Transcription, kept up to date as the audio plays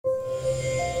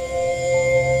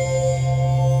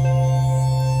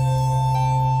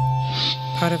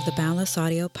part of the Boundless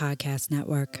Audio Podcast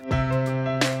Network.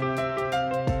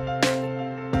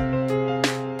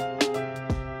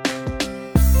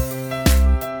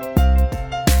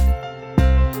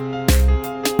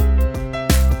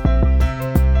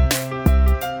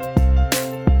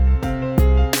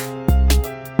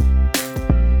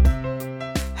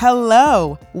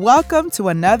 Hello, welcome to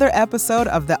another episode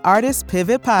of the Artist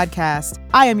Pivot Podcast.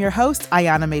 I am your host,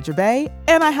 Ayana Major Bay,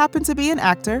 and I happen to be an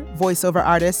actor, voiceover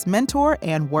artist, mentor,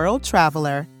 and world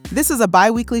traveler. This is a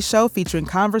bi-weekly show featuring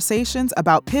conversations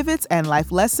about pivots and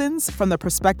life lessons from the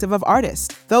perspective of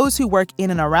artists, those who work in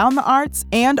and around the arts,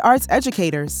 and arts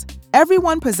educators.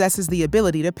 Everyone possesses the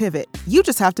ability to pivot. You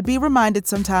just have to be reminded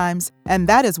sometimes, and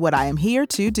that is what I am here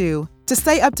to do. To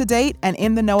stay up to date and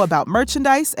in the know about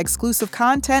merchandise, exclusive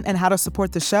content, and how to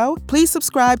support the show, please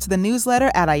subscribe to the newsletter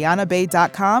at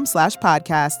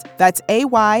ayanabay.com/podcast. That's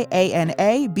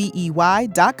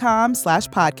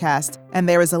AYANABEY.com/podcast. And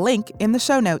there is a link in the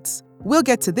show notes. We'll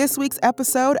get to this week's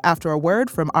episode after a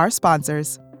word from our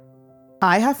sponsors.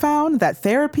 I have found that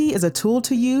therapy is a tool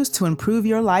to use to improve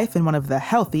your life in one of the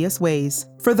healthiest ways.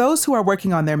 For those who are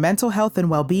working on their mental health and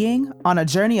well-being, on a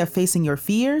journey of facing your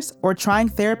fears, or trying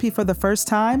therapy for the first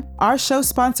time, our show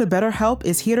sponsor BetterHelp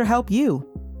is here to help you.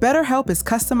 BetterHelp is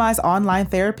customized online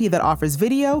therapy that offers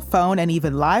video, phone, and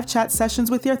even live chat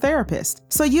sessions with your therapist,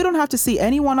 so you don't have to see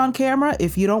anyone on camera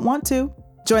if you don't want to.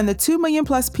 Join the 2 million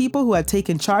plus people who have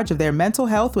taken charge of their mental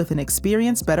health with an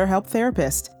experienced BetterHelp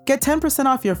therapist. Get 10%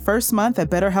 off your first month at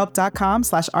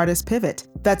betterhelp.com/artistpivot.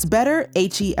 That's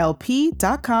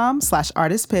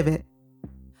betterhelp.com/artistpivot.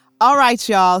 All right,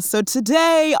 y'all. So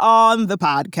today on the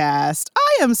podcast,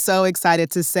 I am so excited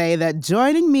to say that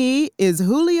joining me is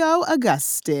Julio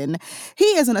Agustin.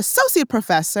 He is an associate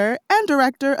professor and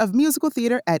director of musical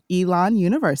theater at Elon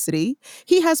University.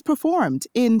 He has performed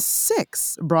in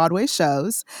 6 Broadway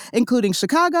shows, including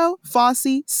Chicago,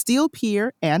 Fosse, Steel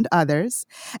Pier, and others.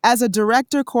 As a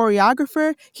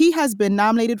director-choreographer, he has been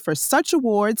nominated for such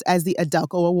awards as the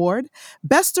Adelco Award,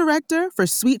 Best Director for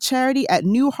Sweet Charity at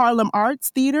New Harlem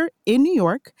Arts Theater in New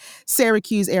York,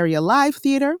 Syracuse Area Live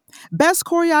Theater, Best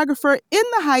Choreographer in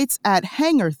the Heights at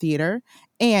Hangar Theater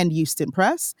and Houston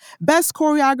Press, Best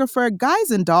Choreographer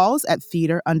Guys and Dolls at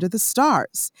Theater Under the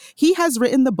Stars. He has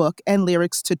written the book and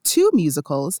lyrics to 2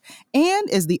 musicals and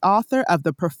is the author of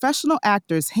the Professional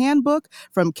Actor's Handbook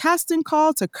From Casting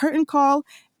Call to Curtain Call,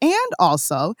 and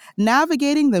also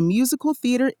Navigating the Musical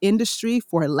Theater Industry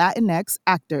for Latinx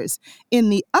Actors in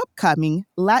the upcoming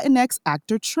Latinx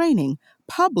Actor Training,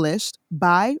 published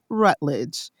by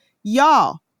Routledge.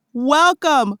 Y'all,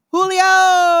 welcome,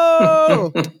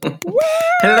 Julio!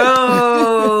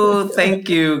 Hello! Thank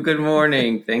you. Good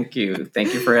morning. Thank you.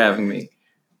 Thank you for having me.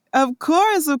 Of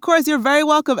course. You're very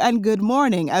welcome, and good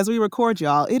morning. As we record,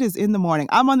 y'all, it is in the morning.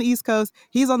 I'm on the East Coast.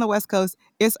 He's on the West Coast.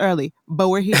 It's early, but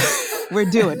we're here. We're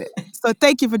doing it. So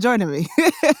thank you for joining me.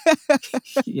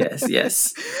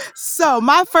 Yes. So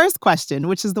my first question,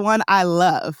 which is the one I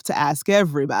love to ask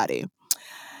everybody.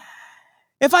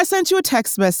 If I sent you a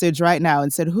text message right now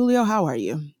and said, Julio, how are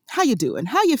you? How you doing?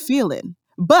 How you feeling?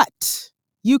 But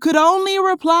you could only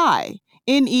reply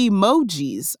in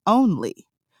emojis only.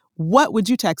 What would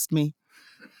you text me?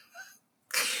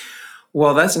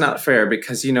 Well, that's not fair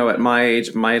because, at my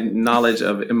age, my knowledge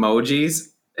of emojis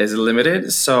is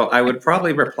limited. So I would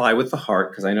probably reply with the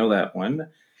heart because I know that one.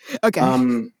 Okay.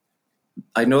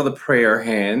 I know the prayer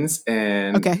hands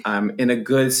and Okay. I'm in a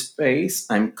good space.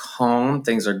 I'm calm.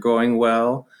 Things are going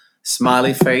well.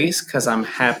 Smiley face because I'm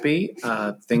happy.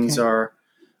 Things are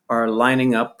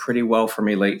lining up pretty well for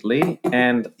me lately.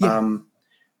 And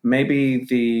maybe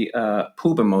the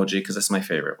poop emoji because it's my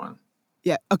favorite one.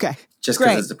 Yeah. Okay. Just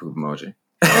because it's the poop emoji.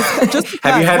 Just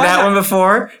Have you had that one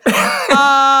before?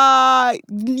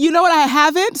 You know what? I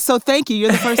haven't. So thank you.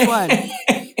 You're the first one.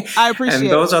 I appreciate it.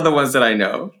 And those are the ones that I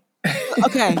know.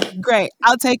 Okay, great.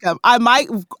 I'll take them. I might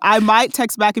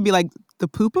text back and be like, the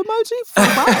poop emoji? For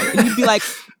why? And you'd be like,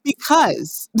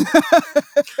 because.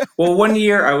 Well, one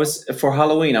year for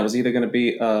Halloween, I was either going to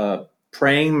be a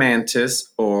praying mantis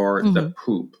or the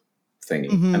poop thingy.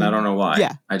 Mm-hmm. And I don't know why.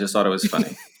 Yeah. I just thought it was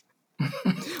funny.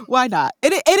 Why not?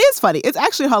 It is funny. It's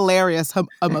actually hilarious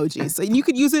emojis. So you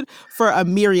could use it for a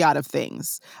myriad of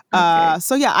things. Okay.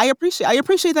 So yeah, I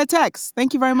appreciate that text.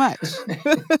 Thank you very much.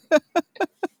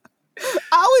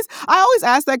 I always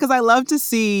ask that because I love to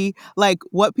see like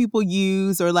what people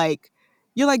use or like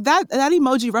you're like that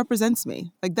emoji represents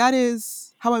me. Like that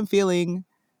is how I'm feeling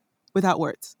without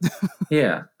words.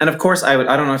 Yeah. And of course I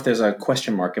don't know if there's a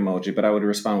question mark emoji, but I would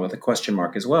respond with a question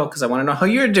mark as well because I want to know how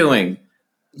you're doing.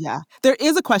 Yeah. There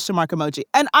is a question mark emoji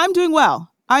and I'm doing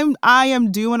well. I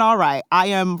am doing all right. I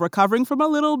am recovering from a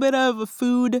little bit of a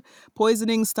food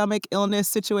poisoning, stomach illness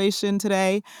situation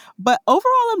today, but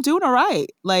overall I'm doing all right.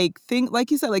 Like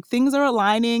you said, like things are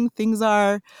aligning, things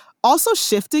are also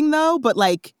shifting though, but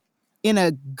like in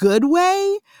a good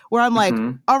way where I'm like,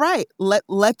 Hmm. all right,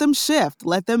 let them shift,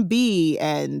 let them be.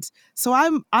 And so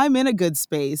I'm in a good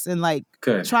space and like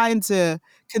Good, trying to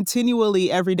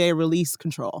continually every day release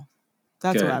control.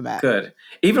 That's where good, I'm at. good.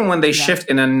 Even when they Yeah. shift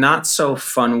in a not so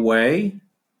fun way,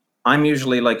 I'm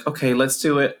usually like, okay, let's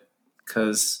do it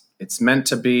because it's meant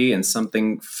to be, and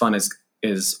something fun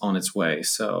is on its way.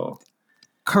 So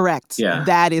Correct. yeah,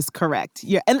 That is correct.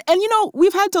 Yeah. And you know,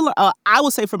 we've had to learn, I will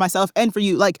say for myself and for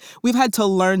you, like we've had to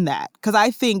learn that because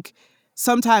I think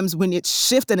sometimes when it's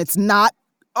shift and it's not,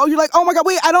 oh, you're like, oh my God,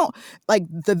 wait, I don't like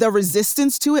the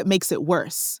resistance to it makes it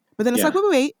worse. But then it's like, yeah,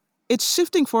 wait, it's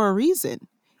shifting for a reason.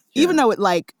 Even yeah, though it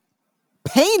like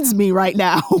pains me right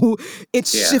now,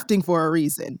 it's yeah. shifting for a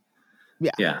reason.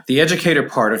 Yeah. Yeah, the educator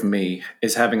part of me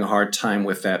is having a hard time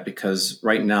with that because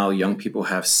right now young people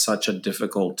have such a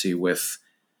difficulty with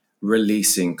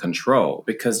releasing control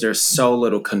because there's so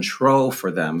little control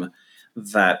for them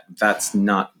that that's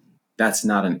not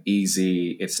an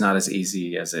easy it's not as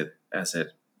easy as it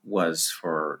was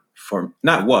for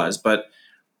not was but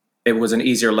it was an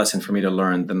easier lesson for me to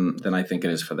learn than I think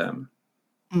it is for them.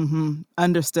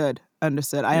 Understood.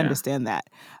 Understood. I Yeah. understand that.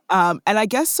 And I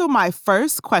guess so my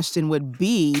first question would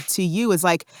be to you is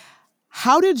like,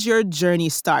 how did your journey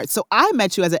start? So I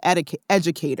met you as an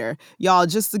educator. Y'all,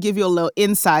 just to give you a little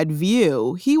inside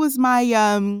view, he was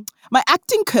my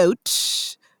acting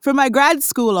coach for my grad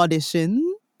school auditions.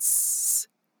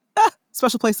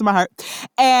 Special place in my heart.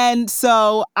 And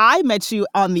so I met you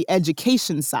on the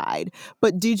education side,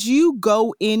 but did you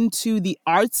go into the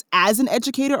arts as an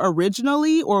educator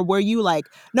originally? Or were you like,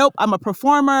 nope, I'm a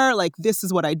performer, like this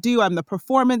is what I do, I'm the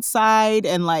performance side,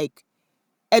 and like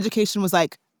education was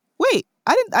like, wait,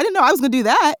 I didn't know I was gonna do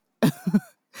that.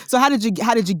 So how did you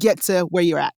get to where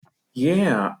you're at?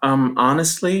 Yeah,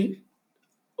 honestly,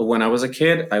 when I was a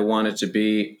kid, I wanted to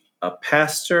be a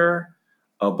pastor,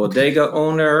 a Okay. bodega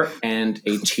owner, and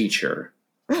a teacher.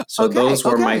 So Okay, those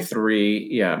were okay.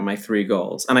 my three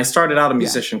goals. And I started out a Yeah.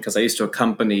 musician because I used to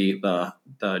accompany the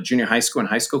junior high school and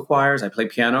high school choirs. I played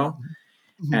piano,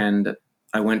 Mhm. Mhm. and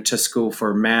I went to school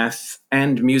for math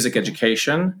and music Okay.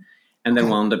 education, and then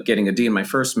Okay. wound up getting a D in my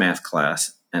first math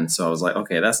class. And so I was like,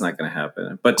 okay, that's not going to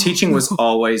happen. But Oh teaching was no.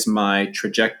 always my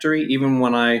trajectory, even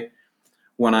when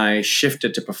I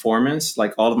shifted to performance,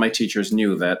 like all of my teachers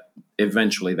knew that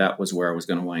eventually that was where I was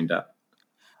going to wind up.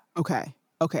 Okay.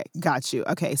 Okay. Got you.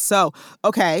 Okay.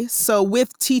 So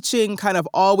with teaching kind of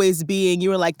always being, you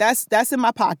were like, that's in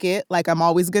my pocket. Like I'm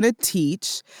always gonna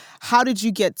teach. How did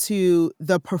you get to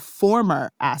the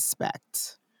performer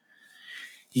aspect?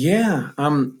 Yeah,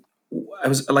 I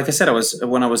was like I said, I was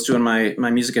when I was doing my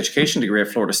music education degree at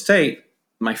Florida State.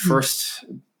 My Mm. first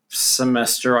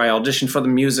semester, I auditioned for the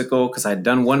musical because I had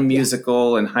done one Yeah.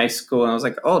 musical in high school, and I was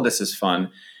like, "Oh, this is fun,"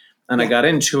 and I Yeah. got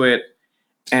into it,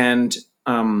 and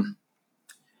um,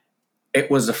 it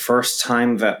was the first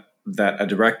time that a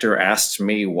director asked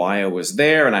me why I was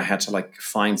there, and I had to like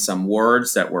find some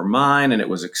words that were mine, and it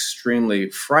was extremely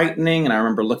frightening. And I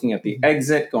remember looking at the Mhm.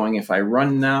 exit, going, "If I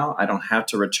run now, I don't have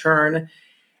to return."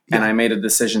 And Yeah. I made a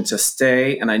decision to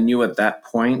stay. And I knew at that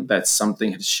point that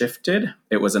something had shifted.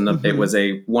 It Hmm. was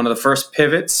a one of the first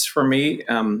pivots for me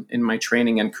in my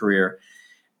training and career.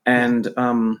 Yeah.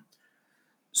 And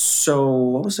so,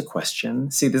 what was the question?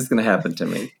 See, this is going to happen to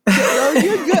me. No,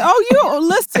 you're good.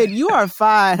 Listen, you are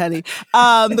fine, honey.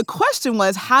 The question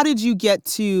was, how did you get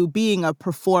to being a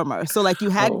performer? So like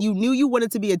Oh, you knew you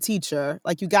wanted to be a teacher,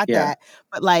 like you got yeah. that,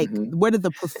 but like Hmm. where did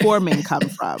the performing come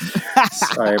from?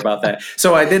 Sorry about that.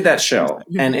 So I did that show,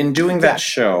 You're and good. in doing that Yeah.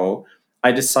 show,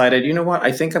 I decided, you know what?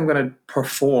 I think I'm going to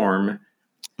perform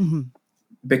Mhm.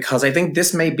 because I think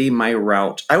this may be my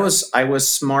route. I was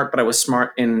smart, but I was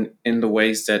smart in the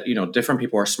ways that different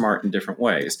people are smart in different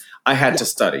ways. I had Yeah. to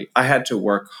study. I had to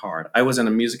work hard. I was in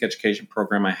a music education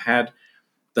program. I had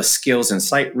the skills in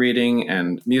sight reading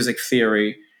and music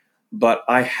theory, but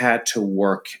I had to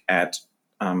work at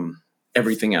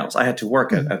everything else. I had to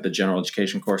work at, Mhm. at the general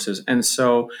education courses, and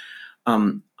so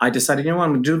I decided, you know what,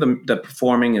 I'm going to do the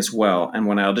performing as well. And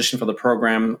when I auditioned for the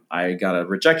program, I got a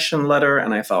rejection letter,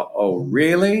 and I thought, oh, Mhm.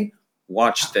 really?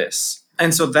 Watch Wow. this.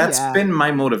 And so that's Yeah. been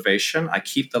my motivation. I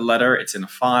keep the letter, it's in a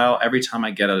file. Every time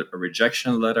I get a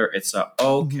rejection letter, it's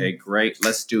okay, Mhm. great,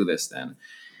 let's do this then.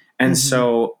 And Mhm.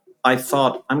 so I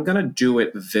thought, I'm going to do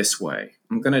it this way.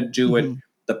 I'm going to do it Mhm.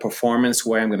 the performance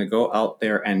way. I'm going to go out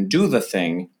there and do the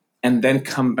thing and then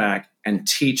come back and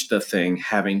teach the thing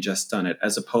having just done it,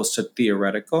 as opposed to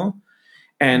theoretical.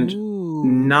 And Ooh.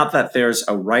 not that there's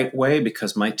a right way,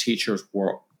 because my teachers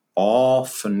were all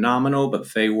phenomenal,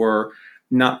 but they were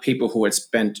not people who had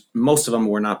spent, most of them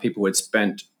were not people who had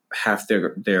spent half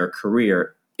their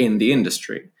career in the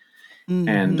industry. And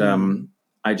Mm-hmm.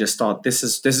 I just thought, this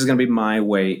is going to be my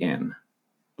way in.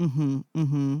 Mm-hmm.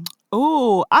 Mm-hmm.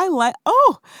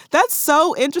 That's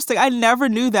so interesting. I never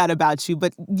knew that about you,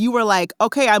 but you were like,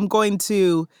 okay, I'm going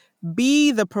to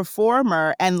be the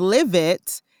performer and live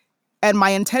it. And my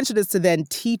intention is to then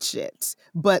teach it,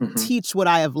 but Hmm. teach what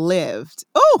I have lived.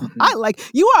 Oh, I Hmm. like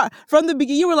you are from the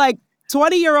beginning. You were like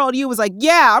 20-year-old you was like,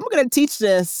 yeah, I'm going to teach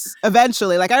this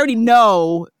eventually. Like, I already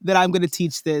know that I'm going to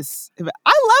teach this. I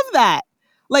love that.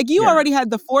 Like, you Yeah. already had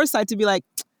the foresight to be like,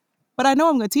 but I know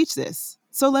I'm going to teach this.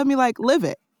 So let me like live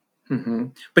it. Hmm.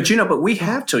 But we Oh.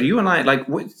 have to. You and I, like,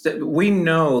 we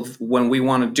know when we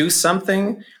want to do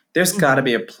something, there's got to Mm-hmm.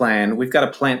 be a plan. We've got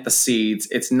to plant the seeds.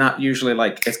 It's not usually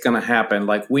like it's going to happen.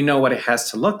 Like, we know what it has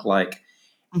to look like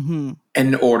Mm-hmm.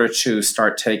 in order to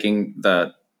start taking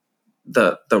the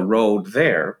road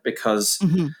there. Because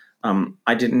Mm-hmm.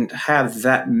 I didn't have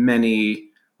that many.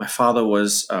 My father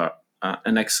was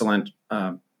an excellent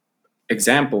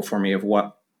example for me of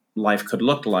what life could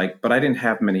look like, but I didn't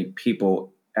have many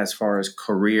people as far as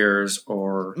careers,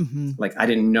 or Mm-hmm. like, I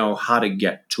didn't know how to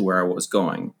get to where I was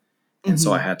going. And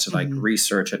so I Mm-hmm. had to like Mm-hmm.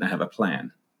 research it and have a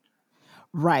plan.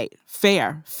 Right.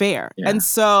 Fair. Fair. Yeah. And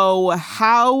so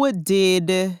how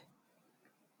did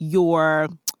your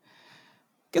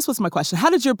guess what's my question? How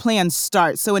did your plan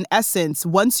start? So in essence,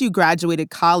 once you graduated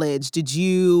college,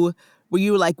 were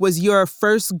you like, was your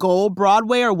first goal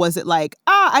Broadway, or was it like,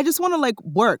 I just want to like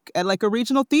work at like a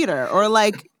regional theater, or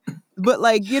like, but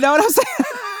like, you know what I'm saying?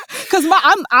 Because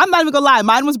I'm not even gonna lie,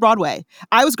 mine was Broadway.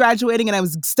 I was graduating and I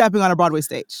was stepping on a Broadway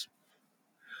stage.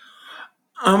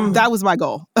 Um, That was my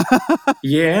goal.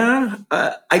 yeah,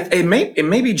 it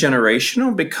may be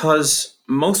generational, because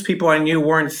most people I knew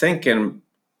weren't thinking,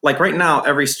 like, right now.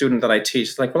 Every student that I teach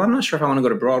is like, well, I'm not sure if I want to go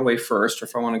to Broadway first, or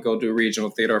if I want to go do regional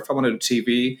theater, or if I want to do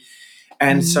TV.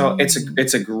 And so Mm.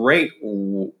 it's a great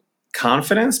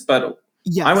confidence. But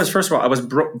I was, Yes. first of all, I was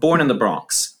born in the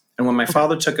Bronx, and when my Okay.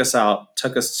 father took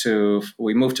us to,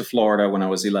 we moved to Florida when I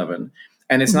was 11.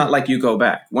 And it's Mhm. not like you go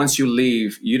back. Once you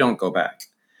leave, you don't go back.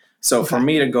 So for Okay.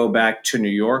 me to go back to New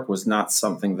York was not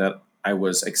something that I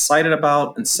was excited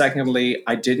about. And secondly,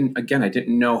 I didn't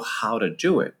know how to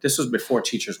do it. This was before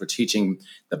teachers were teaching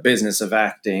the business of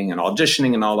acting and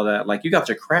auditioning and all of that. Like, you got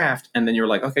your craft, and then you're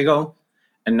like, okay, go.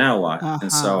 And now what? And Uh-huh.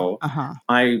 so Uh-huh.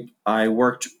 I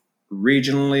worked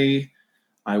regionally,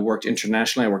 I worked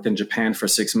internationally, I worked in Japan for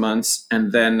 6 months.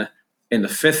 And then in the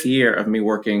fifth year of me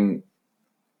working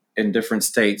in different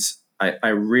states, I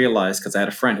realized, because I had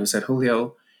a friend who said,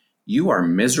 Julio, you are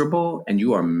miserable and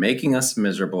you are making us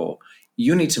miserable.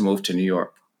 You need to move to New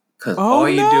York, because Oh all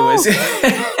you do is. no.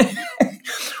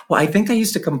 Well, I think I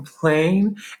used to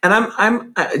complain, and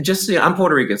I'm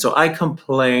Puerto Rican, so I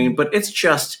complain, but it's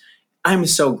just, I'm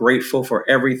so grateful for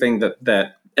everything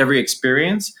that every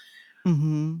experience.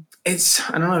 Mm-hmm. It's,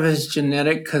 I don't know if it's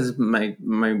genetic, because my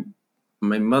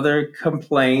mother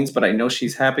complains, but I know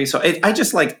she's happy. So I'm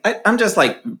just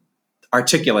like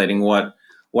articulating what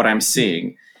I'm Yeah.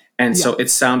 seeing. And Yeah. so it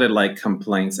sounded like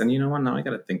complaints. And you know what? Now I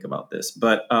got to think about this.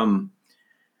 But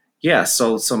yeah.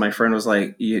 So my friend was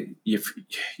like, you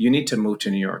need to move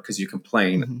to New York, because you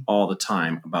complain Mm-hmm. all the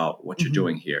time about what you're Mm-hmm.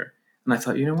 doing here. And I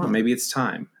thought, you know what? Yeah. Maybe it's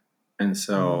time. And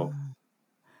so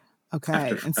Okay.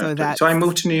 And so so I that's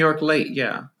moved to New York late.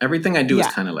 Yeah. Everything I do is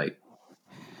yeah. kind of late.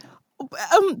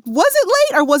 Was it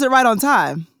late or was it right on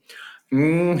time?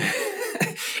 Mm.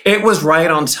 It was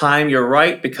right on time. You're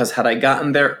right, because had I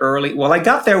gotten there early, well, I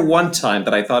got there one time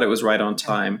that I thought it was right on Okay.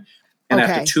 time, and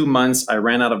after Okay. 2 months, I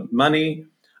ran out of money.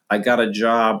 I got a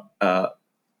job,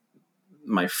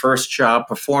 my first job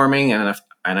performing, and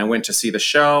I went to see the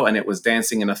show, and it was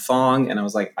dancing in a thong, and I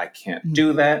was like, I can't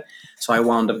do that. So I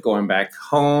wound up going back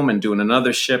home and doing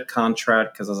another ship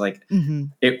contract, because I was like, Mm-hmm.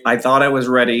 I thought I was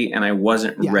ready, and I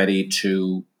wasn't Yeah. ready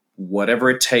to whatever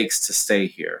it takes to stay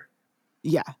here.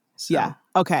 Yeah. Yeah. So.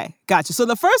 Okay. Gotcha. So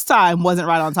the first time wasn't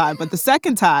right on time, but the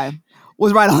second time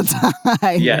was right on time.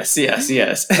 Yes, yes,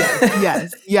 yes. Yes.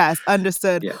 Yes. Yes.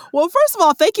 Understood. Yeah. Well, first of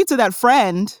all, thank you to that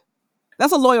friend.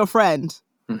 That's a loyal friend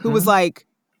who was Hmm. like,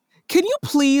 can you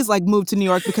please like move to New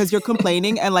York because you're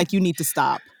complaining and like you need to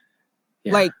stop?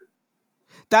 Yeah. Like,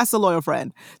 that's a loyal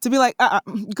friend to be like,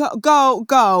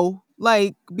 go,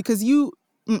 like, because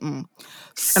Mm-mm. And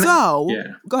So, yeah.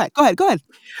 go ahead.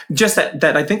 Just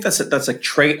that I think that's a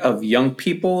trait of young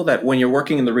people, that when you're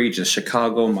working in the regions,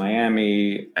 Chicago,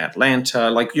 Miami, Atlanta,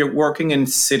 like you're working in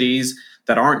cities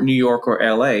that aren't New York or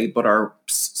LA, but are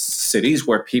cities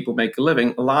where people make a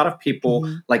living. A lot of people,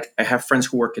 Mm-hmm. like I have friends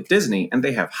who work at Disney and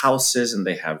they have houses and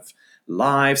they have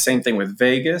lives. Same thing with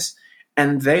Vegas.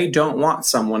 And they don't want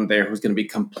someone there who's going to be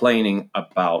complaining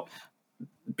about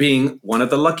being one of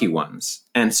the lucky ones.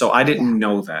 And so I Yeah. didn't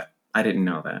know that. I didn't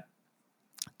know that.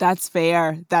 That's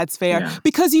fair. That's fair. Yeah.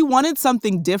 Because you wanted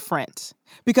something different.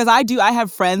 Because I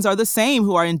have friends are the same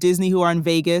who are in Disney, who are in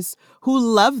Vegas, who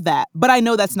love that. But I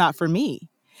know that's not for me.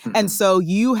 And Mhm.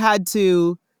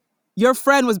 so your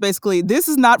friend was basically, this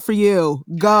is not for you.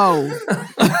 Go.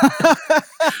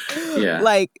 Yeah.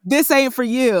 Like, this ain't for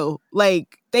you.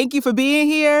 Like, thank you for being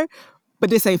here, but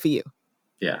this ain't for you.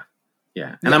 Yeah.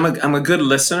 Yeah. And Yeah. I'm a good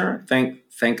listener. Thank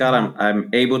God Mhm. I'm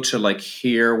able to like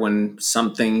hear when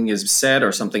something is said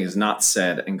or something is not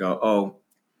said and go, "Oh,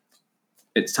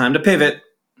 it's time to pivot."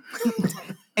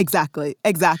 Exactly.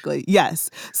 Exactly. Yes.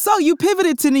 So you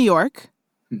pivoted to New York,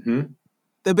 Mhm.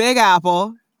 the Big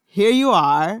Apple. Here you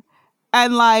are.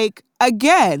 And like,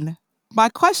 again, my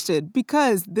question,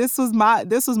 because this was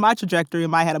my trajectory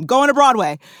in my head. I'm going to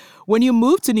Broadway. When you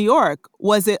moved to New York,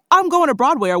 was it I'm going to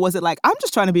Broadway, or was it like I'm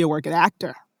just trying to be a working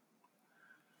actor?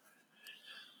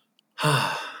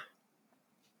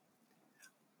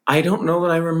 I don't know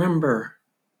that I remember.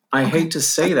 I Okay. hate to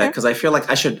say That's that fair. because I feel like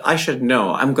I should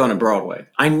know. I'm going to Broadway.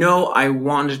 I know I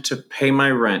wanted to pay my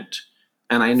rent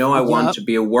and I know I wanted Yup. to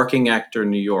be a working actor in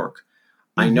New York.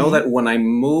 I know Mm-hmm. that when I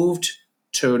moved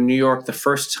to New York the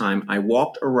first time, I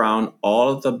walked around all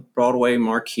of the Broadway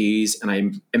marquees and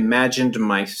I imagined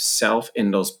myself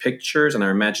in those pictures and I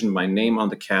imagined my name on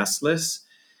the cast list.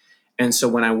 And so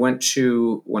when I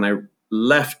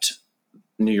left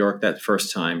New York that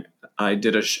first time, I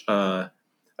did a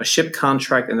ship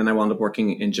contract and then I wound up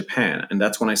working in Japan. And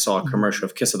that's when I saw a Mm-hmm. commercial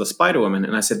of Kiss of the Spider Woman.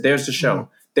 And I said, there's the Mm-hmm. show.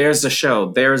 There's the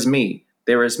show. There's me.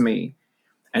 There is me.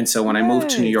 And so when I moved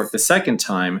to New York Yes. the second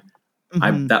time,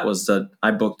 Mm-hmm.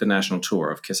 I booked the national tour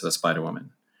of Kiss of the Spider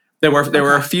Woman. There were a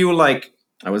Okay. few like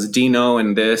I was Dino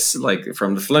in this like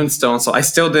from the Flintstones, so I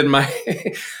still did my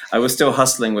I was still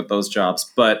hustling with those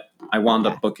jobs, but I wound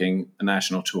Okay. up booking a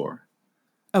national tour.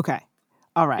 Okay.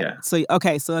 All right. Yeah,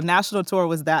 So a national tour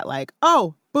was that like,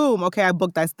 oh, boom, okay, I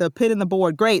booked that's the pin in the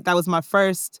board. Great. That was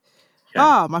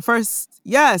yeah, my first,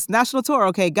 yes, national tour.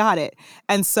 Okay, got it.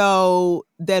 And so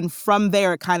then from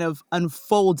there it kind of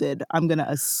unfolded. I'm gonna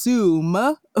assume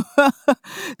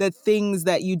that things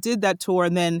that you did that tour,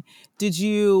 and then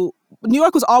New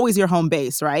York was always your home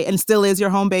base, right? And still is your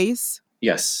home base?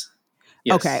 yes,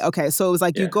 Okay, yes, okay. So it was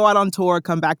like you yeah, go out on tour,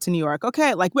 come back to New York.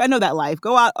 Okay, like I know that life.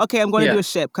 Go out. Okay, I'm going to do yeah, a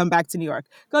ship. Come back to New York.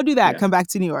 Go do that. yeah. Come back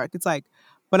to New York. It's like,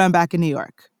 but I'm back in New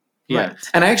York. Yeah, Right.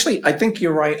 and I think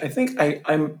you're right. I think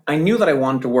I knew that I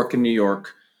wanted to work in New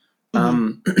York. Mm-hmm.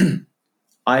 Um,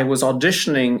 I was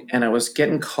auditioning and I was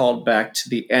getting called back to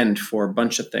the end for a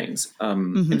bunch of things. In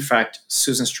Mm-hmm. fact,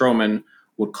 Susan Stroman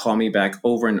would call me back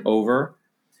over and over.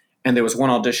 And there was one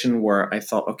audition where I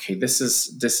thought, okay, this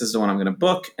is the one I'm going to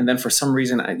book. And then for some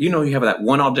reason, you have that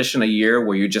one audition a year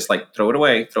where you just like throw it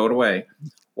away, throw it away.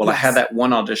 Well, I had Yes. that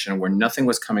one audition where nothing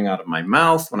was coming out of my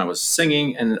mouth when I was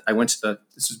singing, and I went to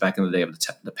this was back in the day of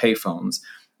the pay phones,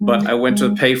 but I went to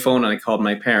the pay phone and I called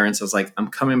my parents. I was like, I'm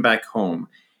coming back home.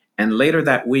 And later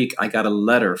that week, I got a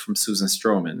letter from Susan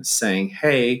Stroman saying,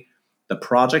 hey, the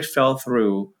project fell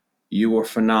through. You were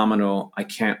phenomenal. I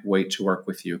can't wait to work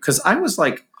with you. Because I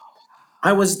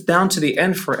was down to the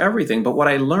end for everything. But what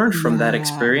I learned from that Yeah.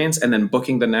 experience and then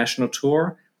booking the national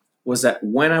tour was that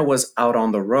when I was out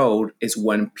on the road is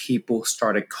when people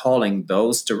started calling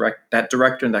that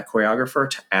director and that choreographer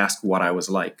to ask what I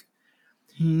was like.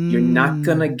 You're not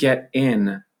gonna Hmm. get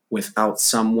in without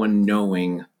someone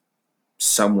knowing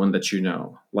someone that you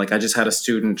know. Like I just had a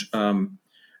student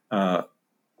uh,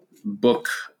 book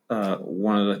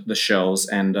one of the shows,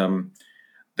 and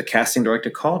the casting director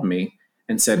called me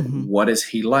and said, Mm-hmm. what is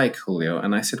he like, Julio?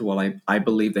 And I said, well, I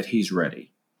believe that he's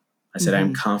ready. I said, I'm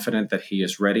Mm-hmm. confident that he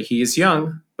is ready. He is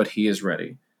young, but he is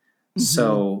ready. Mm-hmm.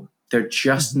 So they're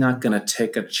just Mm-hmm. not going to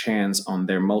take a chance on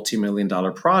their multi-million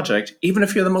dollar project, even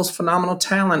if you're the most phenomenal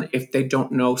talent, if they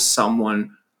don't know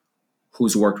someone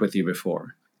who's worked with you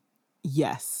before.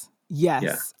 Yes. Yeah.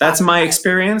 Yes. That's my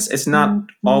experience. It's not Mhm.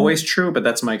 always true, but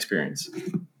that's my experience.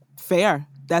 Fair.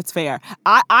 That's fair.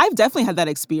 I've definitely had that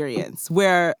experience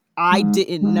where I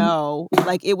didn't know,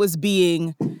 like it was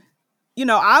being,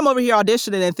 I'm over here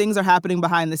auditioning and things are happening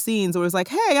behind the scenes where it's like,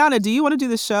 hey, Anna, do you want to do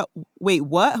the show? Wait,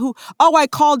 what? Who? Oh, I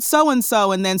called so and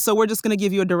so. And then so we're just going to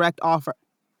give you a direct offer.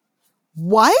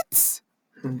 What?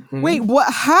 Wait, Mhm. what?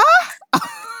 Huh?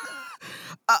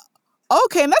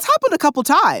 Okay, and that's happened a couple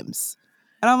times.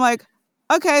 And I'm like,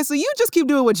 okay, so you just keep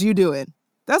doing what you doing.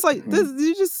 That's like this. Mhm.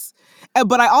 You just.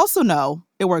 But I also know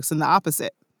it works in the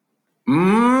opposite. I,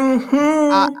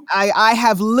 Mhm. I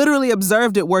have literally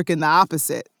observed it work in the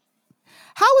opposite.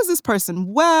 How is this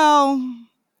person? Well,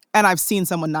 and I've seen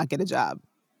someone not get a job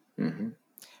Mhm.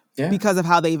 Yeah. because of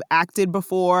how they've acted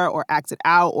before or acted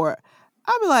out, or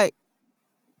I'll be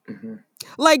Mhm.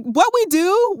 like what we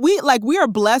do, we are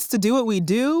blessed to do what we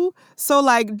do. So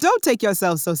like, don't take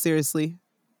yourself so seriously.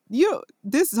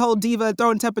 This whole diva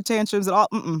throwing temper tantrums and all.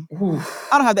 Ooh.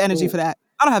 I don't have the energy for Ooh. that.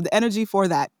 I don't have the energy for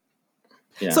that.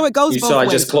 So Yeah. it goes You saw both I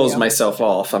just ways, closed Julio. myself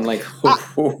off. I'm like, I,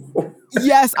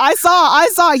 yes, I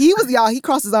saw. He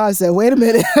crossed his arms and said, "Wait a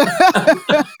minute,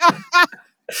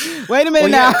 wait a well,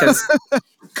 minute yeah, now."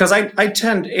 because I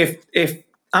tend if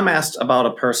I'm asked about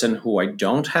a person who I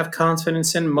don't have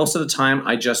confidence in, most of the time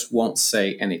I just won't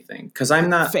say anything because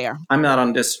Fair. I'm not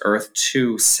on this earth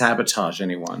to sabotage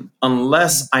anyone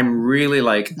unless I'm really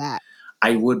like That.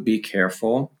 I would be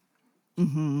careful.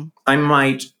 Mm-hmm.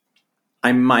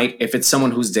 I might if it's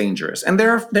someone who's dangerous, and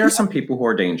there are some people who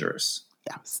are dangerous.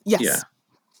 Yes. Yeah, Yes.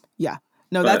 Yeah.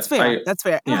 No, that's but fair. That's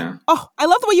fair. yeah. I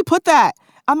love the way you put that.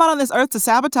 I'm not on this earth to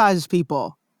sabotage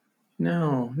people.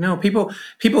 No.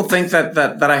 People think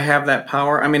that I have that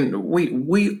power. I mean,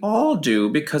 we all do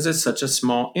because it's such a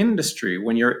small industry.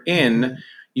 When you're in, Mhm.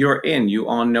 you're in. You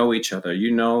all know each other. You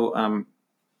know.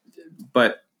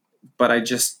 But I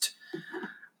just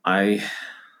I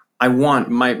I want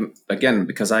my again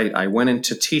because I went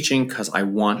into teaching because I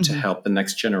want to Mhm. help the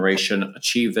next generation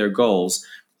achieve their goals.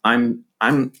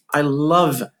 I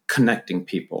love connecting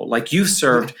people. Like you've Yeah.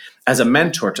 served as a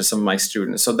mentor to some of my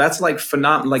students, so that's like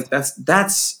phenomenal. Like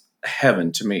that's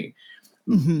heaven to me.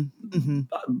 Mhm. Mhm.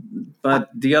 But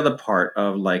the other part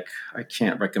of like I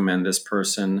can't recommend this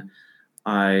person.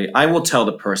 I will tell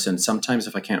the person sometimes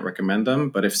if I can't recommend them,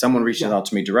 but if someone reaches Yeah. out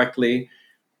to me directly,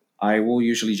 I will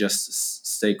usually just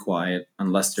stay quiet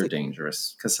unless they're See,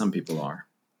 dangerous, because some people are.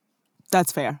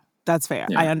 that's fair. That's fair.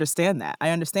 I Yeah. understand that.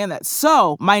 I understand that.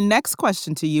 So my next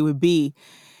question to you would be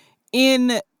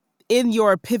in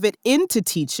your pivot into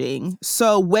teaching.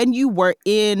 So when you were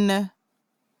in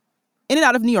and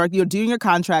out of New York, you're doing your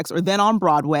contracts or then on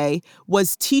Broadway,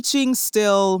 was teaching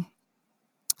still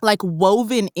like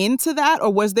woven into that?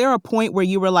 Or was there a point where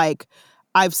you were like,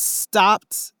 I've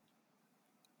stopped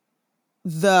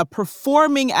the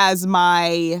performing as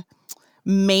my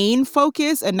main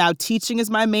focus and now teaching is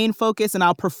my main focus and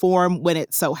I'll perform when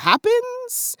it so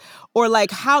happens? Or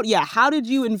like how did how did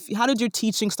your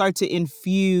teaching start to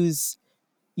infuse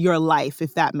your life,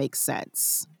 if that makes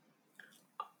sense?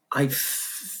 I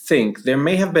think there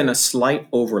may have been a slight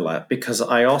overlap because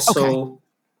Okay.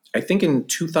 I think in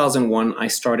 2001, I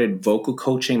started vocal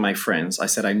coaching my friends. I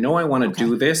said, I know I want to Okay.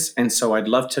 do this. And so I'd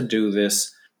love to do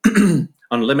this on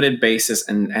a limited basis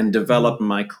and Mhm. develop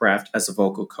my craft as a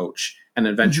vocal coach, an Mhm.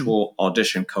 eventual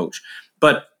audition coach.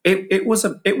 But it was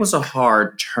a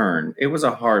hard turn. It was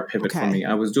a hard pivot for Okay. me.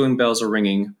 I was doing Bells Are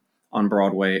Ringing on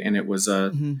Broadway, and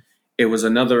Mhm. it was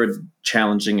another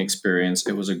challenging experience.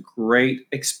 It was a great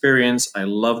experience. I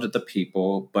loved the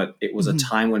people, but it was a Mhm.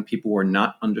 time when people were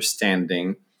not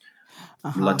understanding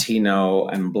Uh-huh. Latino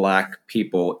and Black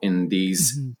people in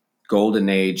these Mhm. golden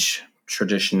age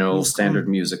traditional Mhm. standard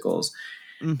musicals.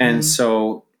 And Mhm.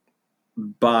 so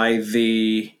by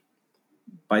the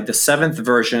seventh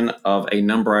version of a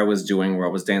number I was doing where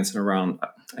I was dancing around,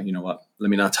 you know what? Let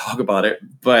me not talk about it.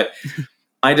 But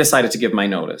I decided to give my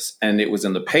notice, and it was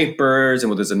in the Okay. papers,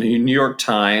 and it was in the New York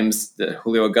Times that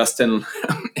Julio Agustin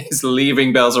is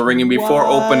leaving. Bells are ringing before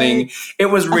What? opening. It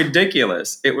was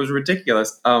ridiculous. It was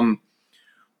ridiculous.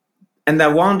 And I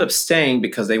wound up staying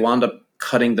because they wound up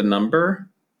cutting the number.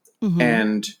 Mhm.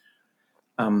 And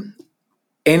um,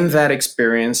 in that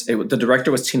experience, the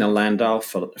director was Tina Landau,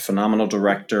 phenomenal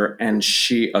director, and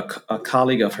a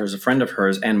colleague of hers, a friend of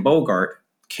hers, Anne Bogart,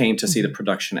 came to see the Mhm.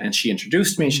 production, and she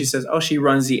introduced me. And she Mhm. says, "Oh, she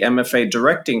runs the MFA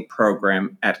directing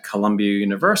program at Columbia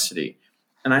University."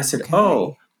 And I said, "Oh,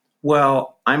 Okay.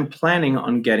 well, I'm planning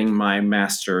on getting my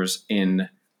master's in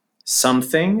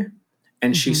something."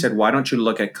 And she Mhm. said, "Why don't you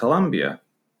look at Columbia?"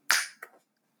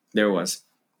 There was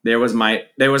there was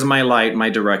my light, my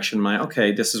direction, my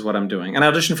okay, this is what I'm doing. And I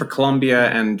auditioned for Columbia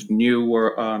Mhm. and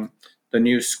the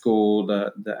new school,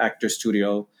 the actor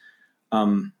studio.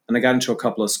 And I got into a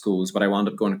couple of schools, but I wound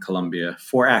up going to Columbia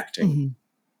for acting. Mhm.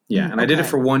 Yeah, and I did it Okay.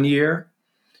 for 1 year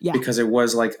Yeah. because it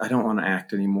was like I don't want to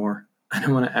act anymore. I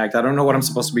don't want to act. I don't know what I'm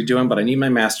supposed to be doing, but I need my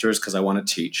master's because I want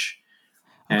to teach.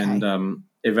 And Okay.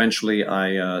 eventually,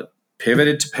 I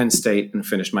pivoted to Penn State and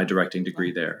finished my directing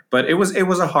degree there. But it was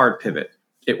a hard pivot.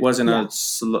 It wasn't Yeah. a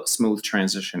smooth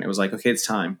transition. It was like, okay, it's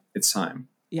time. It's time.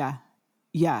 Yeah.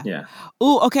 Yeah. Yeah.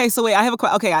 Oh, okay. So wait, I have a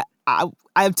question. Okay, I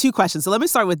have two questions. So let me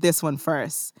start with this one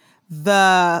first.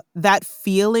 That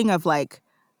feeling of like,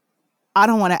 I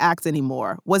don't want to act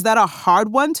anymore. Was that a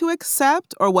hard one to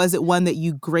accept, or was it one that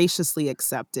you graciously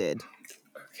accepted?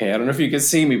 Okay, I don't know if you can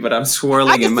see me, but I'm I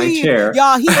swirling can in my see chair.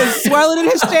 y'all. He is swirling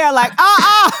in his chair like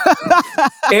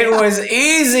It was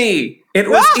easy. It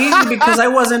was easy because I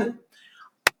wasn't.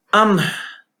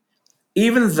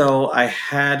 Even though I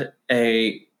had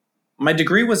my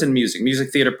degree was in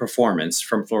music theater performance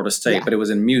from Florida State, Yeah. but it was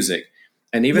in music.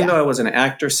 And even Yeah. though I was an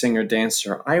actor, singer,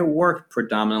 dancer, I worked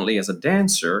predominantly as a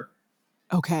dancer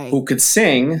Okay. who could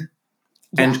sing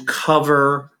and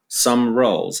cover some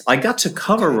roles. I got to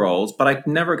cover roles, but I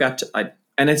never got to.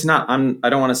 And it's not. I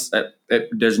don't want to.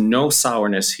 There's no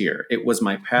sourness here. It was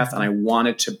my path, and I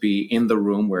wanted to be in the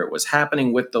room where it was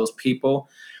happening with those people.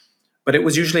 But it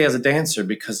was usually as a dancer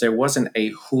because there wasn't a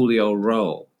Julio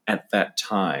role at that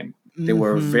time. There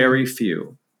were very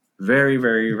few, very,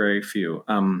 very, very few.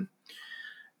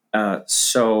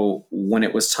 So when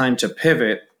it was time to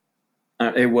pivot,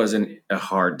 it wasn't a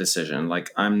hard decision. Like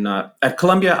I'm not at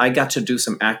Columbia. I got to do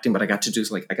some acting, but I got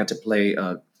to play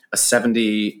a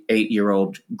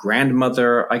 78-year-old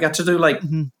grandmother. I got to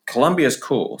do Columbia's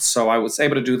cool, so I was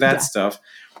able to do that stuff.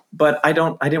 But I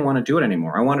didn't want to do it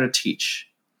anymore. I wanted to teach.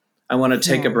 I want to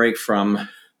take a break from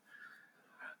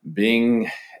being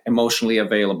emotionally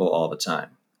available all the time.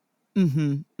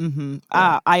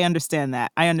 I understand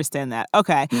that.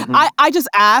 Okay. I just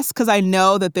ask because I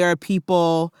know that there are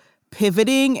people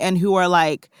pivoting and who are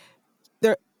like,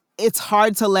 it's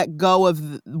hard to let go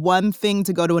of one thing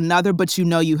to go to another, but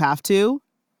you have to.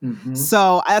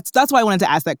 So that's why I wanted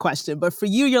to ask that question. But for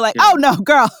you, you're like, oh no,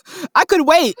 girl, I could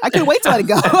wait to let it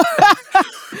go.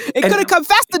 It could have come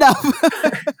fast enough.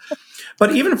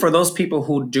 But even for those people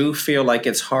who do feel like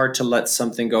it's hard to let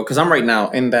something go, because I'm right now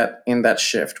in that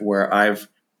shift where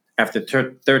after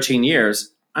 13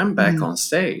 years, I'm back on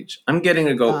stage. I'm getting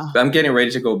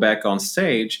ready to go back on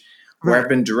stage where I've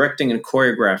been directing and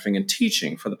choreographing and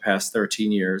teaching for the past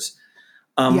 13 years.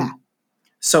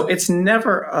 So it's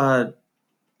never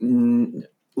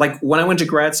like when I went to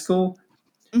grad school,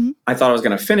 I thought I was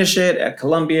going to finish it at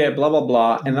Columbia, blah, blah,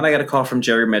 blah. And then I got a call from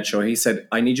Jerry Mitchell. He said,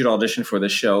 I need you to audition for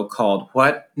this show called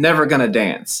what? Never Gonna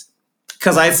Dance.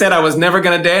 Because I said I was never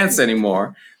going to dance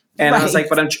anymore. And I was like,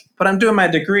 but I'm doing my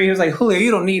degree. He was like, Julio, you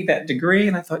don't need that degree.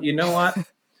 And I thought, you know what?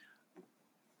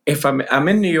 If I'm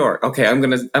in New York, okay, I'm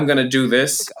gonna do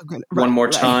this one more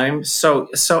time. So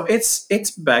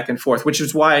it's back and forth, which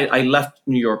is why I left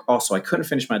New York. Also, I couldn't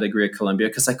finish my degree at Columbia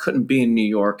because I couldn't be in New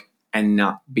York and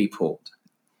not be pulled.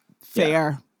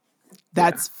 Fair.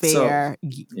 That's fair. So,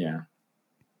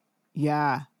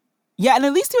 Yeah. And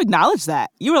at least you acknowledge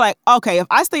that. You were like, okay, if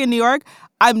I stay in New York,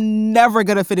 I'm never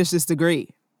gonna finish this degree.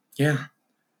 Yeah.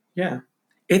 It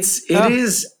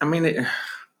is. I mean,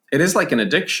 it is like an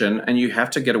addiction, and you have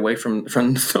to get away from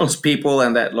those people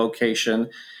and that location.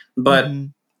 But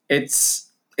it's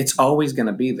always going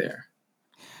to be there.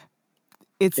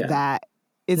 It's that.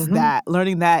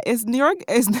 Learning that is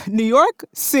New York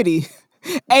City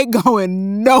ain't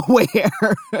going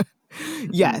nowhere.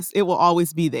 Yes, it will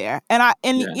always be there. And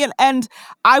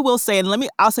I will say, and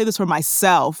I'll say this for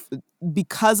myself,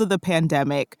 because of the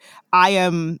pandemic, I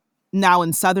am now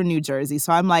in southern New Jersey.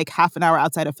 So I'm like half an hour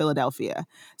outside of Philadelphia.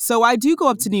 So I do go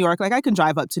up to New York. Like I can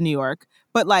drive up to New York,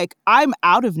 but like I'm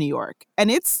out of New York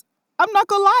and I'm not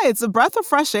gonna lie, it's a breath of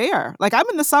fresh air. Like I'm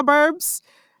in the suburbs.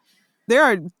 There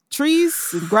are trees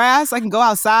and grass. I can go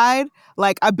outside.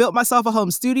 Like I built myself a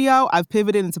home studio. I've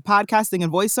pivoted into podcasting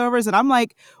and voiceovers. And I'm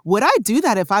like, would I do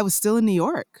that if I was still in New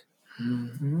York?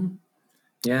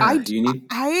 Yeah.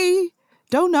 I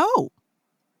don't know.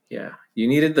 Yeah. You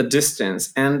needed the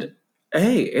distance. And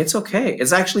hey, it's okay.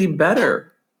 It's actually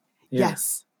better. Yeah.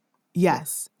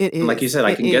 Yes, it is. And like you said,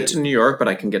 I can get to New York, but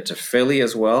I can get to Philly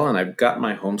as well. And I've got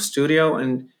my home studio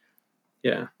and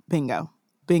Bingo.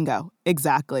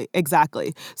 Exactly.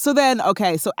 So then,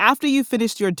 okay, so after you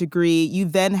finished your degree, you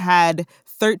then had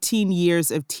 13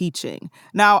 years of teaching.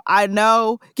 Now, I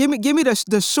know, give me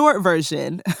the short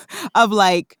version of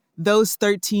like those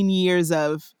 13 years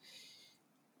of,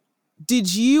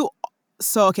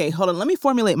 okay, hold on, let me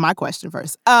formulate my question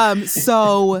first.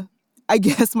 So I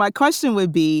guess my question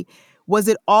would be, was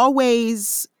it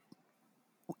always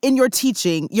in your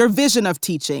teaching, your vision of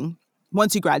teaching,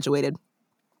 once you graduated,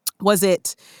 was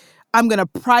it, I'm going to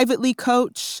privately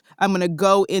coach, I'm going to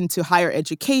go into higher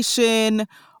education,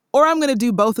 or I'm going to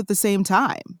do both at the same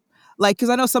time? Like,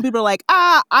 because I know some people are like,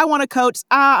 I want to coach,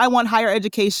 I want higher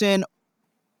education,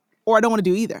 or I don't want to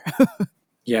do either.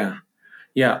 Yeah.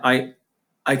 Yeah.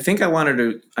 I think I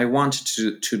wanted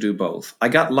to do both. I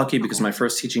got lucky because Okay. my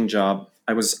first teaching job,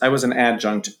 I was an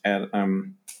adjunct at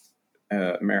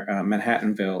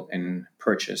Manhattanville in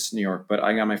Purchase, New York, but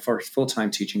I got my first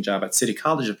full-time teaching job at City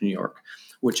College of New York,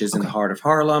 which is in the Okay. heart of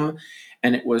Harlem.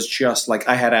 And it was just like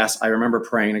I had asked, I remember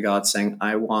praying to God saying,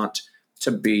 I want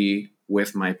to be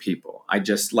with my people. I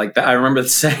just like that. I remember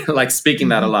saying, like speaking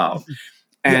that Mhm. aloud. Yeah.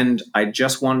 And I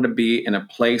just wanted to be in a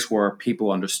place where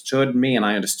people understood me and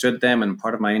I understood them. And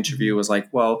part of my interview Mhm. was like,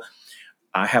 well,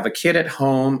 I have a kid at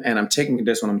home and I'm taking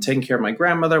this when I'm taking care of my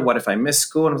grandmother. What if I miss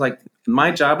school? And I was like,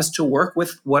 my job is to work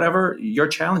with whatever your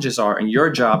challenges are. And your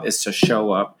job is to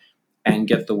show up and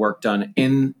get the work done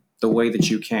in the way that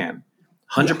you can.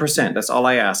 Yeah. 100%. That's all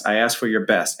I ask. I ask for your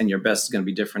best, and your best is going to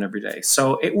be different every day.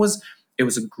 So it was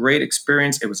a great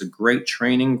experience. It was a great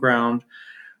training ground.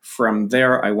 From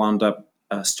there, I wound up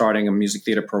starting a music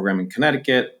theater program in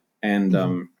Connecticut, and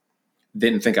Mhm.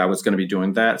 didn't think I was going to be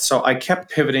doing that. So I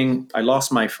kept pivoting. I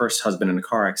lost my first husband in a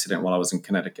car accident while I was in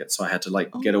Connecticut, so I had to like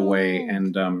Oh get away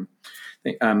no.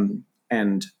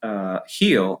 and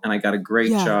heal. And I got a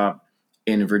great Yeah. job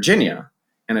in Virginia,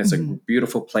 and it's a Mhm.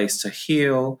 beautiful place to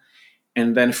heal.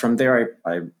 And then from there,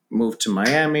 I moved to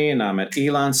Miami, and I'm at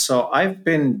Elon. So I've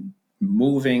been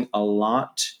moving a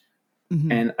lot,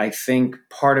 Mhm. and I think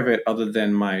part of it, other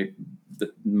than my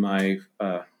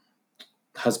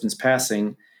husband's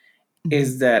passing, Mhm.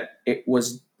 is that it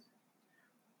was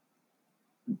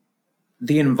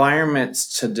the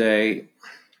environments today.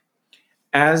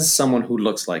 As someone who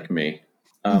looks like me,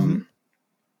 Mhm. um,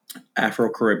 Afro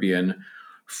Caribbean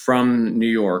from New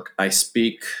York, I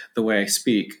speak the way I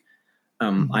speak.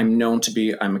 Mhm.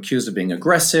 I'm accused of being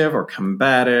aggressive or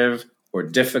combative or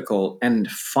difficult. And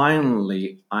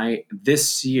finally,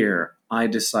 this year, I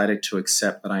decided to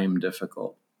accept that I am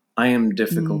difficult. I am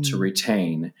difficult to Mm.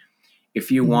 retain.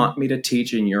 If you Mhm. want me to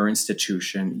teach in your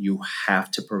institution, you have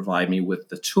to provide me with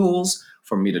the tools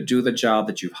for me to do the job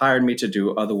that you've hired me to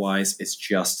do. Otherwise, it's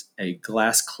just a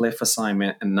glass cliff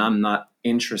assignment, and I'm not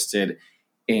interested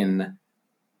in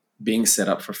being set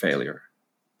up for failure.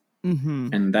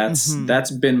 Mhm. And Mhm.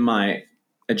 that's been my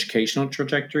educational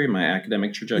trajectory, my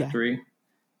academic Yeah. trajectory.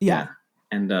 Yeah. Yeah.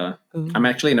 And I'm Ooh.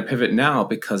 actually in a pivot now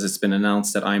because it's been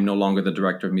announced that I'm no longer the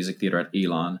director of music theater at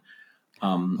Elon.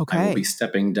 I will be Okay.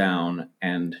 stepping down,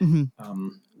 and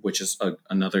Mhm. which is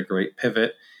another great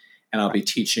pivot. And I'll be Right.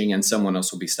 teaching, and someone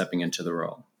else will be stepping into the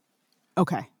role.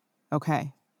 Okay.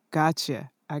 Okay.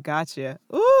 Gotcha. I gotcha.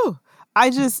 Ooh.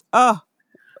 I just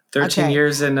 13 okay.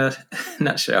 years in a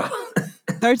nutshell.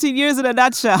 13 years in a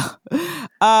nutshell.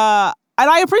 And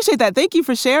I appreciate that. Thank you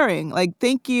for sharing. Like,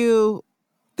 thank you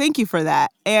for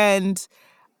that. And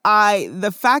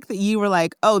the fact that you were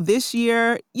like, oh, this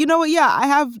year, you know what? Yeah, I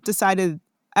have decided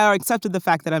or accepted the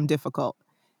fact that I'm difficult.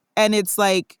 And it's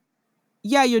like,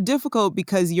 yeah, you're difficult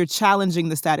because you're challenging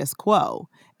the status quo.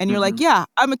 And you're like, Hmm. yeah,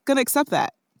 I'm going to accept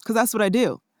that because that's what I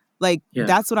do. Like, Yeah.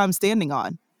 that's what I'm standing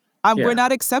on. We're Yeah.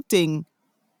 not accepting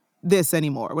this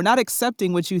anymore. We're not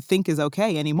accepting what you think is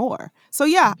okay anymore. So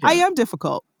yeah, I Yeah. am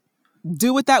difficult.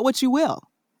 Do with that what you will.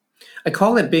 I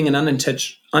call it being an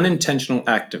unintentional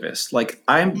activist. Like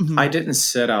I Mhm. didn't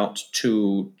set out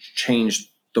to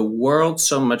change the world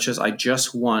so much as I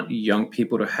just want young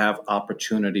people to have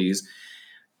opportunities, Mm.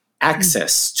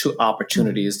 access to Mhm.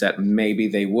 opportunities that maybe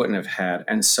they wouldn't have had.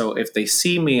 And so if they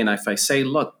see me and if I say,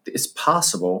 look, it's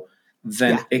possible, Yeah.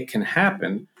 then it can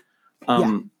happen. Yeah.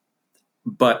 Um,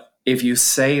 but if you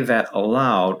say that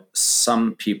aloud,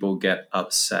 some people get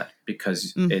upset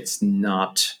because Mm. it's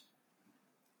not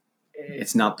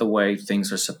the way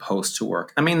things are supposed to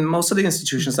work. I mean, most of the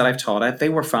institutions that I've Mhm. taught at, they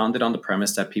were founded on the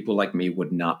premise that people like me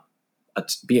would not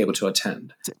be able to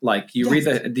attend. T Like you read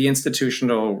Yes. the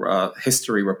institutional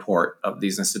history report of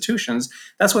these institutions,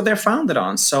 that's what they're founded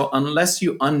on. So unless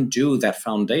you undo that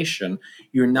foundation,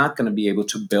 you're not going to be able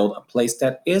to build a place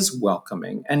that is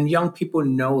welcoming. And young people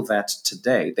know that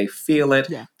today. They feel it,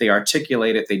 Yeah. they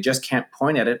articulate it, they just can't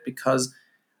point at it because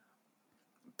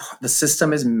the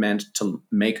system is meant to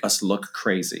make us look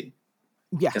crazy.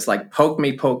 Yeah. It's like poke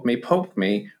me, poke me, poke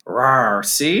me. Rawr,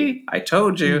 see? I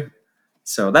told you. Mm.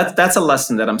 So that's a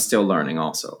lesson that I'm still learning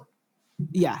also.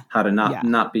 Yeah. How to Yeah.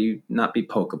 not be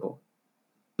pokeable.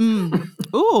 Mm.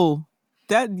 Ooh.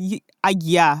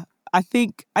 Yeah. I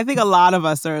think a lot of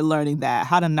us are learning that,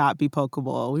 how to not be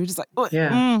pokeable. We're just like, "Oh,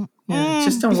 Yeah. Yeah.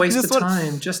 Just don't You waste the just want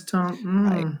time. Just don't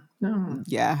right. no.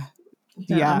 Yeah.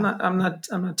 Yeah, Yeah. I'm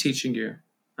not teaching you.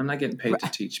 I'm not getting paid to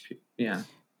Right. teach people. Yeah.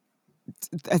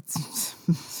 That's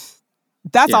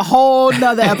That's a whole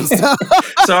nother episode.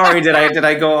 Sorry, did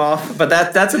I go off? But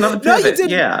that's another pivot. No, you didn't.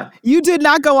 Yeah. You did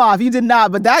not go off. You did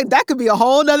not. But that could be a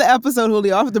whole nother episode,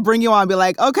 Julio. I have to bring you on and be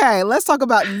like, okay, let's talk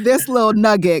about this little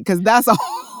nugget, because that's a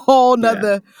whole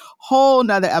nother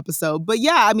episode. But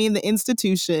yeah, I mean, the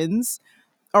institutions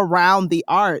around the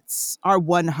arts are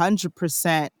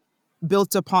 100%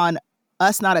 built upon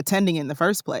us not attending in the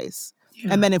first place.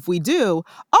 Yeah. And then if we do,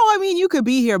 I mean, you could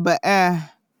be here, but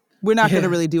we're not going to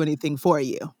really do anything for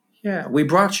you. Yeah, we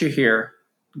brought you here.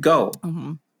 Go.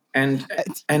 Mm-hmm.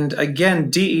 And again,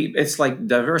 it's like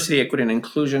diversity, equity, and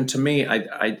inclusion. To me,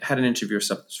 I had an interview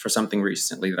for something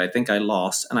recently that I think I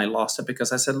lost, and I lost it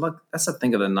because I said, look, that's a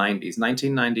thing of the 90s,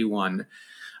 1991.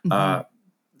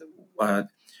 Mm-hmm.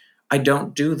 I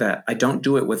don't do that. I don't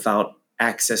do it without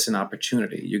access and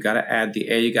opportunity. You got to add the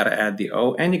A, you got to add the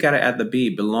O, and you got to add the B,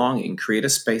 belonging. Create a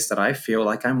space that I feel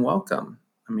like I'm welcome.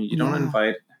 I mean, you don't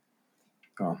invite.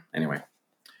 Oh, anyway.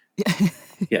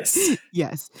 Yes.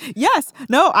 Yes.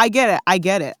 No, I get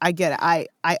it.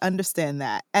 I understand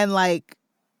that. And like,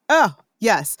 oh,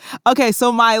 yes. Okay,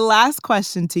 so my last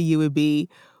question to you would be,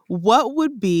 what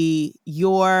would be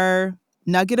your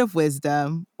nugget of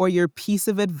wisdom or your piece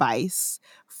of advice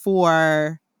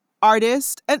for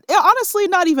artists, and honestly,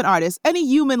 not even artists, any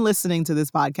human listening to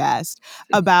this podcast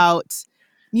about,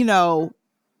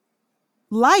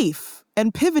 life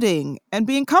and pivoting and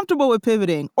being comfortable with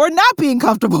pivoting or not being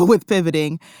comfortable with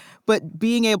pivoting, but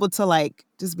being able to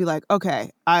just be like,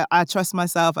 okay, I trust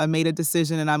myself. I made a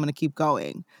decision and I'm going to keep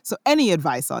going. So any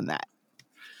advice on that?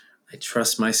 I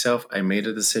trust myself. I made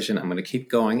a decision. I'm going to keep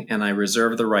going, and I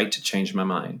reserve the right to change my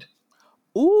mind.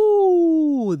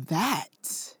 Ooh, that.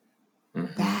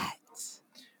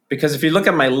 Because if you look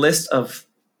at my list of,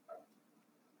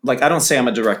 I don't say I'm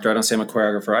a director. I don't say I'm a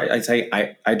choreographer. I say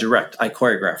I direct. I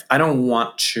choreograph.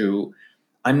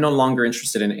 I'm no longer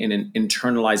interested in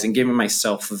internalizing, giving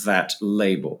myself that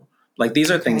label.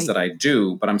 These are things that I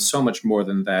do, but I'm so much more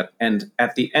than that. And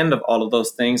at the end of all of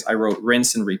those things, I wrote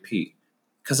rinse and repeat,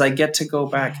 because I get to go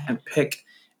back and pick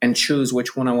and choose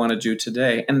which one I want to do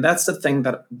today. And that's the thing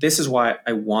this is why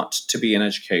I want to be in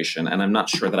education. And I'm not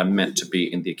sure that I'm meant to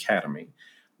be in the academy,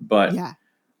 but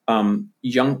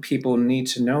young people need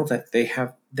to know that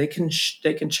they can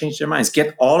change their minds.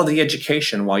 Get all of the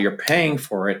education while you're paying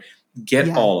for it. Get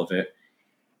all of it,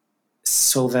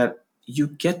 so that you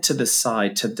get to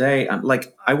decide today.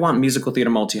 I want musical theater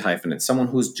multi-hyphenate, someone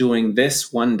who's doing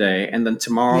this one day, and then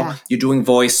tomorrow you're doing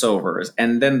voiceovers,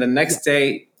 and then the next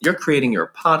day you're creating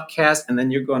your podcast, and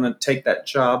then you're going to take that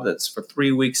job that's for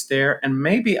 3 weeks there, and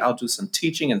maybe I'll do some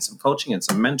teaching and some coaching and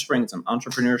some mentoring, some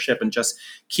entrepreneurship, and just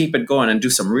keep it going and do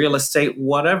some real estate,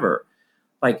 whatever.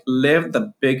 Live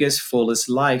the biggest, fullest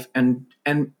life, and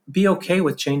be okay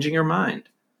with changing your mind.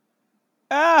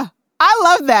 I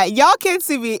love that. Y'all can't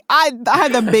see me. I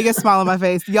had the biggest smile on my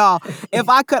face. Y'all, if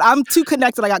I could, I'm too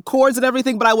connected. I got cords and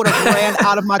everything, but I would have ran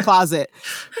out of my closet.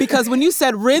 Because when you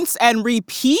said rinse and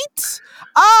repeat,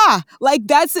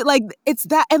 that's it. It's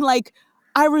that. And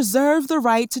I reserve the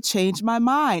right to change my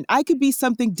mind. I could be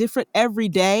something different every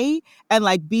day and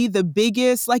be the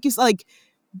biggest,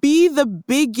 be the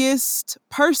biggest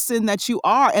person that you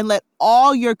are and let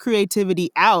all your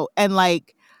creativity out. And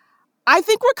I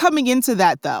think we're coming into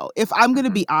that, though, if I'm going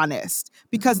to be honest,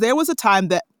 because there was a time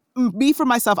that me, for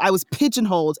myself, I was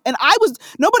pigeonholed, and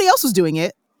nobody else was doing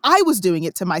it. I was doing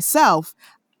it to myself.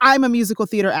 I'm a musical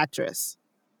theater actress.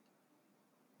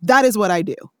 That is what I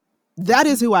do. That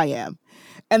is who I am.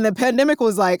 And the pandemic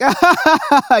was like,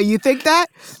 you think that?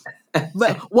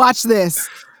 But watch this.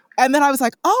 And then I was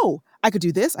like, oh, I could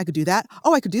do this. I could do that.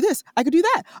 Oh, I could do this. I could do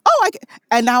that. Oh,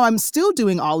 and now I'm still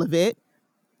doing all of it.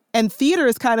 And theater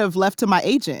is kind of left to my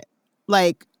agent.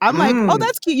 I'm like, oh,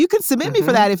 that's cute. You can submit me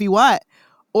for that if you want.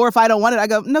 Or if I don't want it, I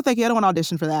go, no, thank you. I don't want to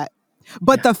audition for that.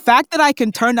 But the fact that I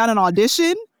can turn down an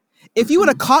audition, if you would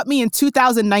have caught me in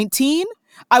 2019,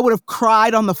 I would have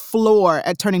cried on the floor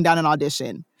at turning down an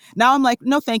audition. Now I'm like,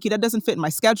 no, thank you. That doesn't fit in my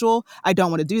schedule. I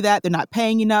don't want to do that. They're not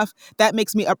paying enough. That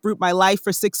makes me uproot my life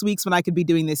for 6 weeks when I could be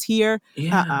doing this here.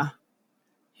 Yeah.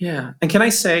 And can I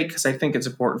say, because I think it's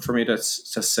important for me to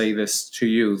say this to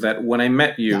you, that when I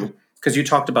met you, because you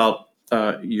talked about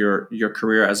your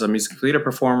career as a musical theater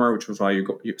performer, which was why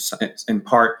in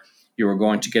part, you were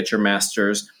going to get your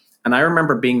master's. And I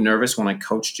remember being nervous when I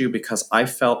coached you because I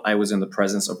felt I was in the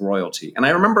presence of royalty. And I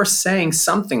remember saying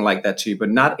something like that to you, but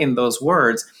not in those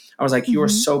words. I was like, you are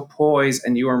so poised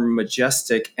and you are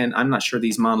majestic. And I'm not sure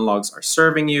these monologues are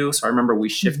serving you. So I remember we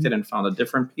shifted and found a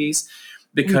different piece.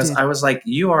 Because I was like,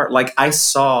 you are I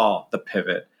saw the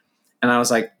pivot and I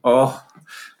was like, oh,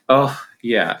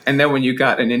 yeah. And then when you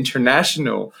got an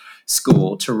international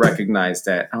school to recognize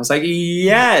that. I was like,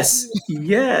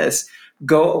 yes,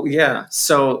 go, yeah.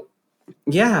 So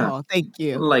yeah, Oh, thank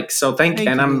you. like so. Thank you,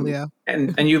 Julio.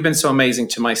 And you've been so amazing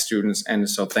to my students, and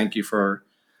so thank you for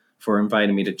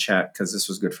inviting me to chat because this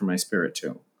was good for my spirit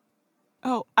too.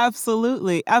 Oh,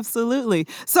 absolutely. Absolutely.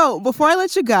 So before I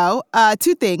let you go,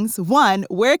 two things. One,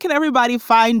 where can everybody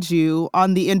find you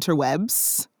on the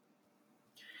interwebs?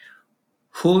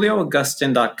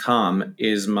 JulioAugustin.com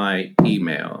is my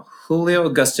email. Julio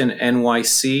Augustin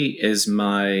NYC is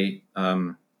my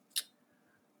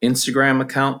Instagram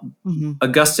account. Mm-hmm.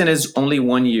 Augustin is only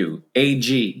one U.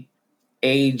 Agustin,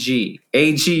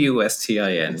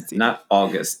 not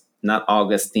August, not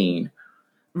Augustine.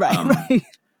 Right, Um, right.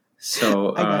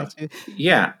 so I got you.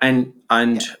 yeah, and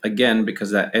Yeah. again, because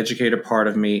that educator part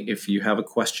of me, if you have a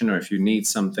question or if you need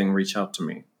something, reach out to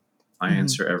me. I Mm-hmm.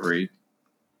 answer every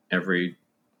Every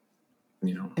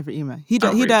email.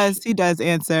 outreach. He does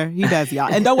answer. He does, y'all.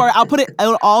 And don't worry,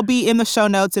 it'll all be in the show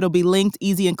notes. It'll be linked,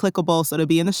 easy and clickable, so it'll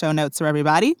be in the show notes for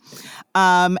everybody.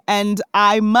 And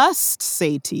I must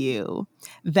say to you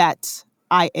that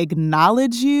I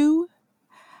acknowledge you,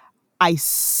 I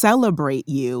celebrate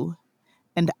you,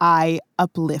 and I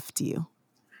uplift you.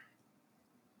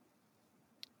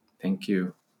 Thank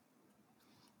you.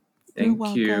 You're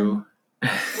Thank you.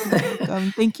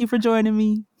 welcome. Thank you for joining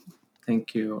me.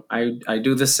 Thank you. I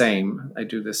do the same. I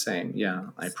do the same. Yeah,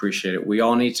 I appreciate it. We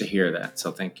all need to hear that.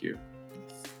 So thank you.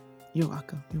 You're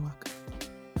welcome. You're welcome.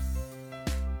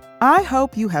 I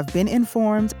hope you have been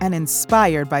informed and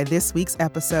inspired by this week's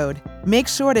episode. Make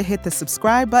sure to hit the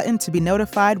subscribe button to be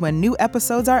notified when new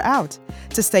episodes are out.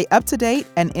 To stay up to date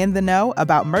and in the know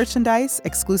about merchandise,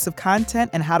 exclusive content,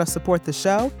 and how to support the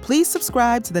show, please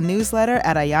subscribe to the newsletter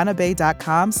at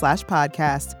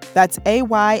ayanabay.com/podcast. That's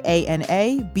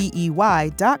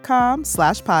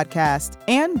AYANABEY.com/podcast.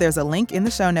 And there's a link in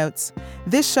the show notes.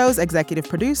 This show's executive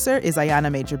producer is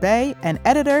Ayana Major Bay, and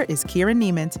editor is Kieran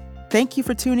Niemand. Thank you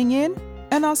for tuning in,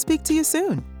 and I'll speak to you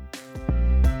soon.